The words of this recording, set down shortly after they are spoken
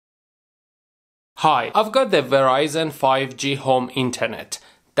Hi, I've got the Verizon 5G home internet,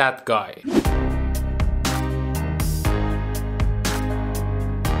 that guy.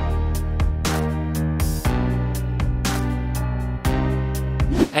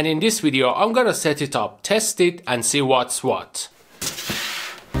 And in this video, I'm gonna set it up, test it, and see what's what.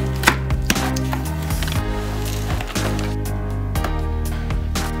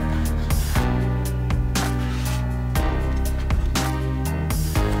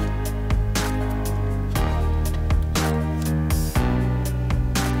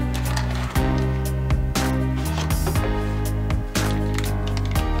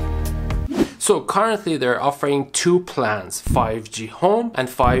 So currently they're offering two plans, 5G Home and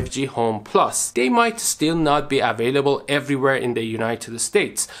 5G Home Plus. They might still not be available everywhere in the United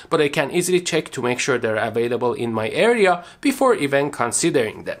States, but I can easily check to make sure they're available in my area before even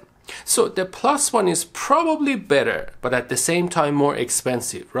considering them. So the Plus one is probably better, but at the same time more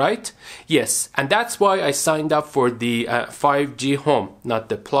expensive, right? Yes, and that's why I signed up for the 5G Home, not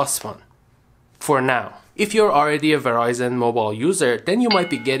the Plus one, for now. If you're already a Verizon mobile user, then you might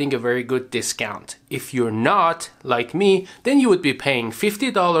be getting a very good discount. If you're not, like me, then you would be paying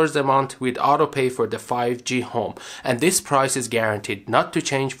 $50 a month with autopay for the 5G Home, and this price is guaranteed not to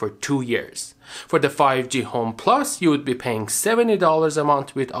change for 2 years. For the 5G Home Plus, you would be paying $70 a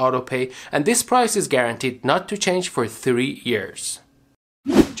month with autopay, and this price is guaranteed not to change for 3 years.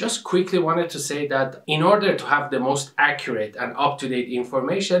 Just quickly wanted to say that in order to have the most accurate and up-to-date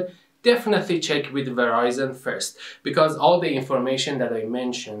information, definitely check with Verizon first, because all the information that I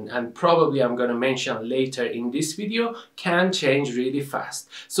mentioned and probably I'm going to mention later in this video can change really fast.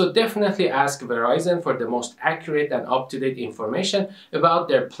 So definitely ask Verizon for the most accurate and up-to-date information about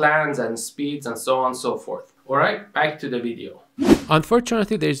their plans and speeds and so on and so forth. Alright, back to the video.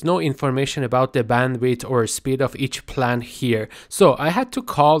 Unfortunately, there is no information about the bandwidth or speed of each plan here. So I had to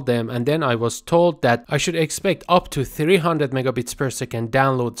call them, and then I was told that I should expect up to 300 megabits per second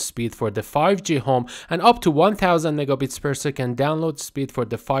download speed for the 5G Home and up to 1000 megabits per second download speed for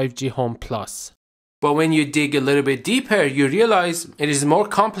the 5G Home Plus. But when you dig a little bit deeper, you realize it is more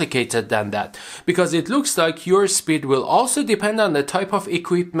complicated than that, because it looks like your speed will also depend on the type of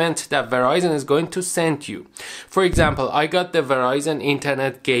equipment that Verizon is going to send you. For example, I got the Verizon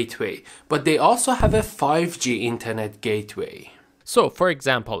Internet Gateway, but they also have a 5G Internet Gateway. So for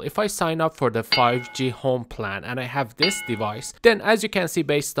example, if I sign up for the 5G Home plan and I have this device, then as you can see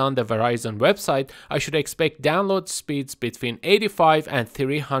based on the Verizon website, I should expect download speeds between 85 and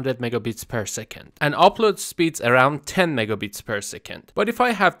 300 megabits per second and upload speeds around 10 megabits per second. But if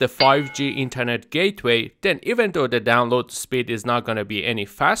I have the 5G Internet Gateway, then even though the download speed is not going to be any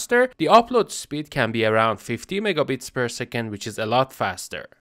faster, the upload speed can be around 50 megabits per second, which is a lot faster.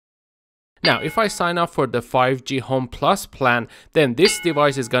 Now, if I sign up for the 5G Home Plus plan, then this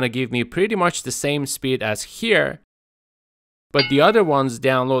device is going to give me pretty much the same speed as here, but the other one's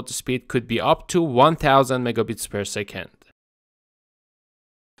download speed could be up to 1000 megabits per second.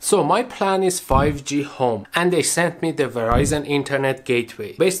 So my plan is 5G Home, and they sent me the Verizon Internet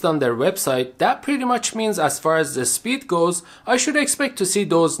Gateway. Based on their website, that pretty much means as far as the speed goes, I should expect to see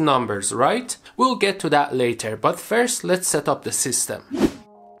those numbers, right? We'll get to that later, but first let's set up the system.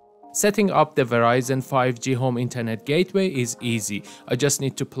 Setting up the Verizon 5G Home Internet Gateway is easy. I just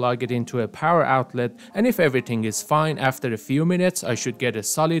need to plug it into a power outlet, and if everything is fine, after a few minutes I should get a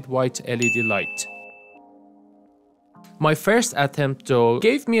solid white LED light. My first attempt though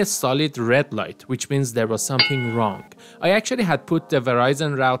gave me a solid red light, which means there was something wrong. I actually had put the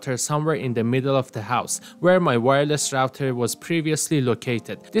Verizon router somewhere in the middle of the house, where my wireless router was previously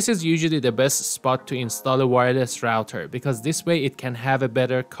located. This is usually the best spot to install a wireless router, because this way it can have a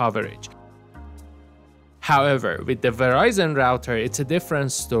better coverage. However, with the Verizon router, it's a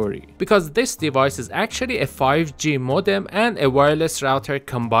different story, because this device is actually a 5G modem and a wireless router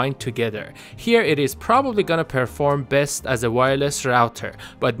combined together. Here it is probably gonna perform best as a wireless router,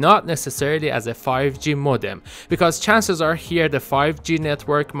 but not necessarily as a 5G modem, because chances are here the 5G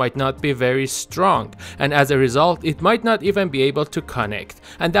network might not be very strong, and as a result it might not even be able to connect,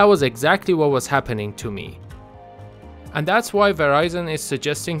 and that was exactly what was happening to me. And that's why Verizon is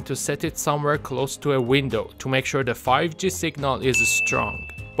suggesting to set it somewhere close to a window to make sure the 5G signal is strong.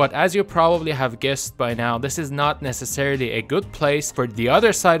 But as you probably have guessed by now, this is not necessarily a good place for the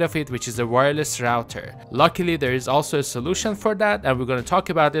other side of it, which is a wireless router. Luckily, there is also a solution for that, and we're going to talk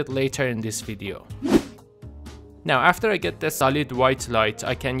about it later in this video. Now, after I get the solid white light,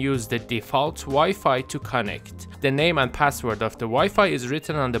 I can use the default Wi-Fi to connect. The name and password of the Wi-Fi is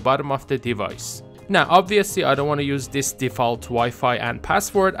written on the bottom of the device. Now obviously I don't want to use this default Wi-Fi and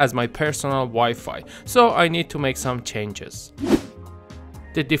password as my personal Wi-Fi, so I need to make some changes.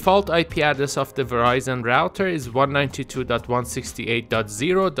 The default IP address of the Verizon router is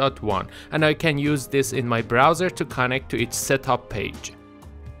 192.168.0.1 and I can use this in my browser to connect to its setup page.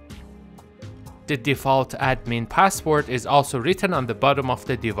 The default admin password is also written on the bottom of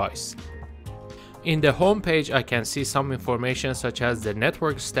the device. In the home page, I can see some information such as the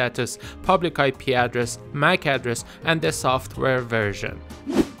network status, public IP address, MAC address, and the software version.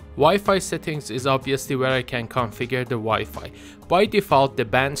 Wi-Fi settings is obviously where I can configure the Wi-Fi. By default, the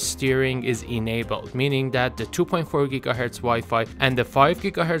band steering is enabled, meaning that the 2.4 GHz Wi-Fi and the 5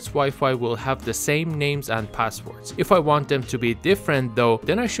 GHz Wi-Fi will have the same names and passwords. If I want them to be different though,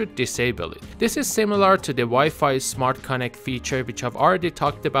 then I should disable it. This is similar to the Wi-Fi Smart Connect feature, which I've already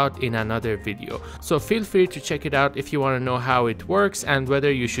talked about in another video. So feel free to check it out if you want to know how it works and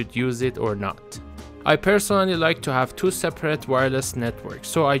whether you should use it or not. I personally like to have two separate wireless networks,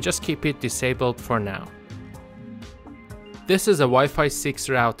 so I just keep it disabled for now. This is a Wi-Fi 6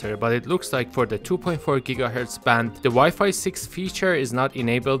 router, but it looks like for the 2.4 GHz band, the Wi-Fi 6 feature is not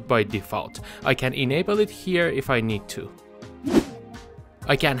enabled by default. I can enable it here if I need to.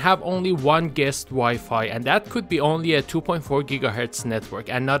 I can have only one guest Wi-Fi, and that could be only a 2.4 GHz network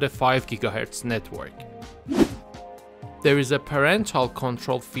and not a 5 GHz network. There is a parental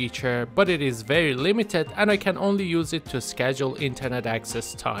control feature, but it is very limited and I can only use it to schedule internet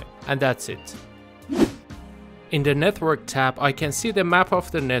access time. And that's it. In the network tab, I can see the map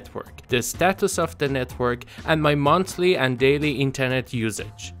of the network, the status of the network, and my monthly and daily internet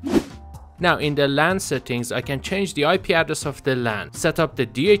usage. Now in the LAN settings, I can change the IP address of the LAN, set up the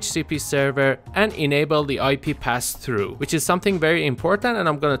DHCP server, and enable the IP pass-through, which is something very important and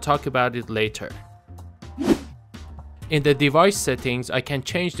I'm going to talk about it later. In the device settings, I can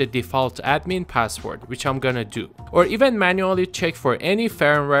change the default admin password, which I'm gonna do, or even manually check for any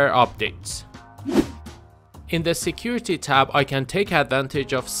firmware updates. In the security tab, I can take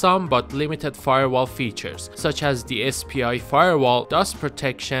advantage of some but limited firewall features, such as the SPI firewall, dust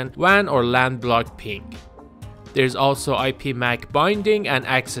protection, WAN or LAN block ping. There's also IP MAC binding and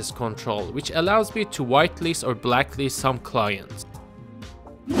access control, which allows me to whitelist or blacklist some clients.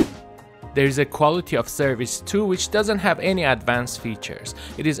 There is a quality of service too, which doesn't have any advanced features.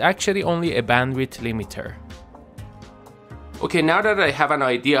 It is actually only a bandwidth limiter. Okay, now that I have an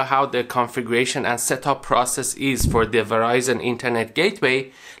idea how the configuration and setup process is for the Verizon Internet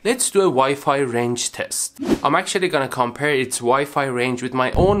Gateway, let's do a Wi-Fi range test. I'm actually gonna compare its Wi-Fi range with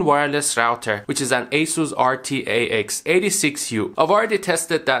my own wireless router, which is an ASUSWRT AX86U. I've already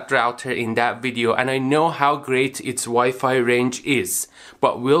tested that router in that video and I know how great its Wi-Fi range is.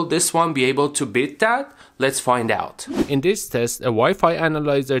 But will this one be able to beat that? Let's find out. In this test, a Wi-Fi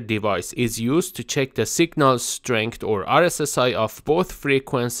analyzer device is used to check the signal strength or RSSI of both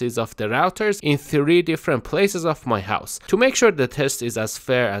frequencies of the routers in 3 different places of my house. To make sure the test is as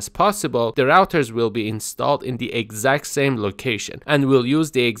fair as possible, the routers will be installed in the exact same location and will use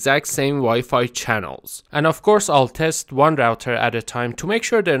the exact same Wi-Fi channels. And of course, I'll test one router at a time to make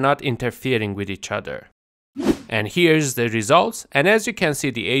sure they're not interfering with each other. And here's the results, and as you can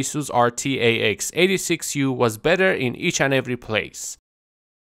see, the ASUSWRT AX86U was better in each and every place.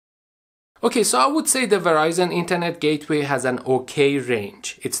 Okay, so I would say the Verizon Internet Gateway has an okay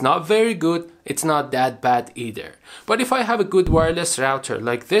range. It's not very good, it's not that bad either. But if I have a good wireless router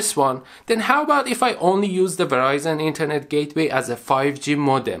like this one, then how about if I only use the Verizon Internet Gateway as a 5G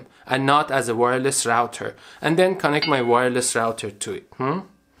modem and not as a wireless router, and then connect my wireless router to it,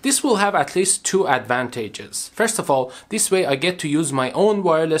 This will have at least 2 advantages. First of all, this way I get to use my own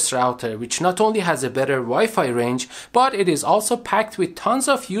wireless router, which not only has a better Wi-Fi range, but it is also packed with tons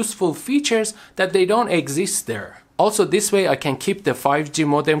of useful features that they don't exist there. Also, this way I can keep the 5G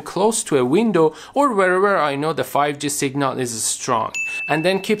modem close to a window or wherever I know the 5G signal is strong, and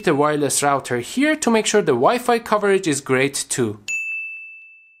then keep the wireless router here to make sure the Wi-Fi coverage is great too.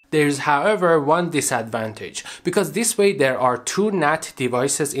 There's however one disadvantage, because this way there are 2 NAT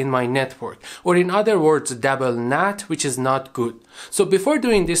devices in my network, or in other words double NAT, which is not good. So before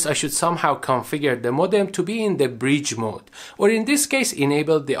doing this, I should somehow configure the modem to be in the bridge mode, or in this case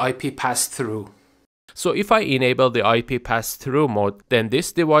enable the IP pass-through. So if I enable the IP pass-through mode, then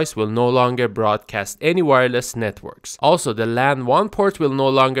this device will no longer broadcast any wireless networks. Also, the LAN 1 port will no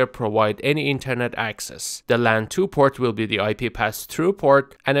longer provide any internet access. The LAN 2 port will be the IP pass-through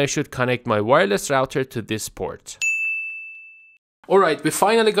port, and I should connect my wireless router to this port. Alright, we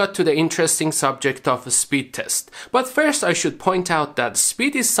finally got to the interesting subject of a speed test. But first I should point out that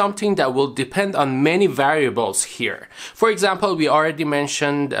speed is something that will depend on many variables here. For example, we already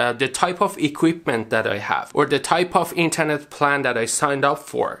mentioned the type of equipment that I have, or the type of internet plan that I signed up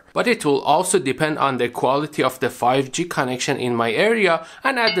for. But it will also depend on the quality of the 5G connection in my area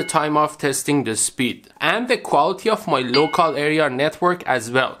and at the time of testing the speed. And the quality of my local area network as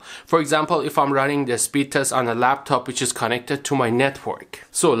well. For example, if I'm running the speed test on a laptop which is connected to my network.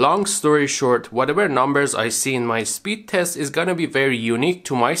 So long story short, whatever numbers I see in my speed test is gonna be very unique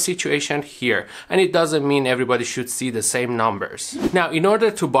to my situation here, and it doesn't mean everybody should see the same numbers. Now, in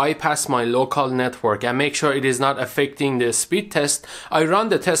order to bypass my local network and make sure it is not affecting the speed test, I run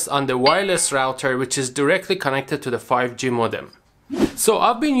the test on the wireless router which is directly connected to the 5G modem. So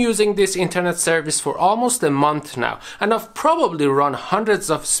I've been using this internet service for almost a month now, and I've probably run hundreds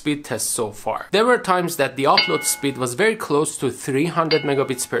of speed tests so far. There were times that the upload speed was very close to 300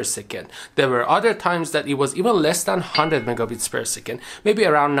 megabits per second. There were other times that it was even less than 100 megabits per second, maybe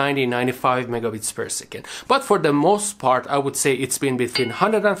around 90-95 megabits per second. But for the most part, I would say it's been between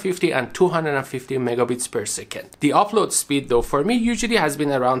 150 and 250 megabits per second. The upload speed though for me usually has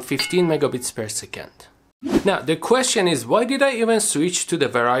been around 15 megabits per second. Now, the question is, why did I even switch to the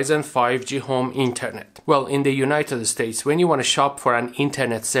Verizon 5G home internet? Well, in the United States, when you want to shop for an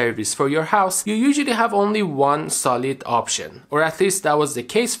internet service for your house, you usually have only one solid option. Or at least that was the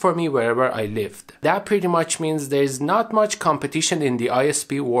case for me wherever I lived. That pretty much means there's not much competition in the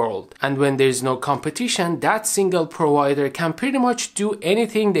ISP world. And when there's no competition, that single provider can pretty much do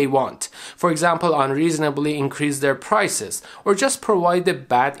anything they want. For example, unreasonably increase their prices, or just provide a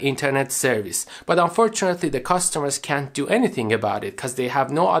bad internet service. But unfortunately, the customers can't do anything about it because they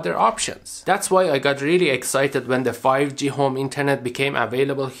have no other options. That's why I got really excited when the 5G home internet became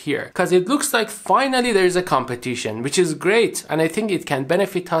available here, because it looks like finally there is a competition, which is great, and I think it can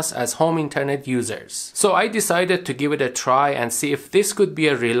benefit us as home internet users. So I decided to give it a try and see if this could be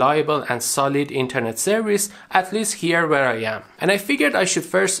a reliable and solid internet service, at least here where I am. And I figured I should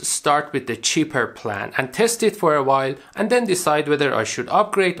first start with the cheaper plan and test it for a while and then decide whether I should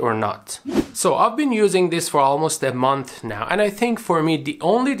upgrade or not. So I've been using this for almost a month now, and I think for me the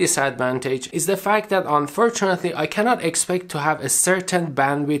only disadvantage is the fact that unfortunately I cannot expect to have a certain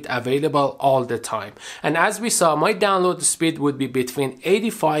bandwidth available all the time. And as we saw, my download speed would be between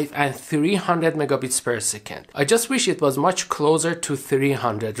 85 and 300 megabits per second. I just wish it was much closer to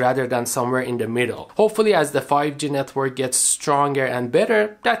 300 rather than somewhere in the middle. Hopefully as the 5G network gets stronger and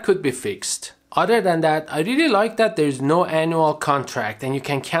better, that could be fixed. Other than that, I really like that there's no annual contract and you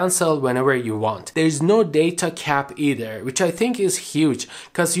can cancel whenever you want. There's no data cap either, which I think is huge,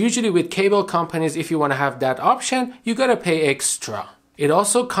 because usually with cable companies, if you want to have that option, you gotta pay extra. It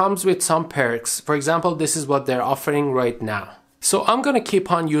also comes with some perks. For example, this is what they're offering right now. So I'm gonna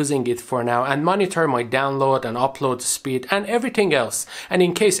keep on using it for now and monitor my download and upload speed and everything else. And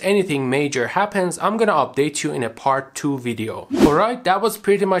in case anything major happens, I'm gonna update you in a part 2 video. Alright, that was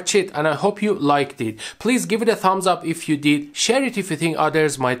pretty much it, and I hope you liked it. Please give it a thumbs up if you did, share it if you think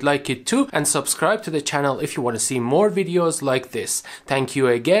others might like it too, and subscribe to the channel if you want to see more videos like this. Thank you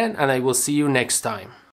again, and I will see you next time.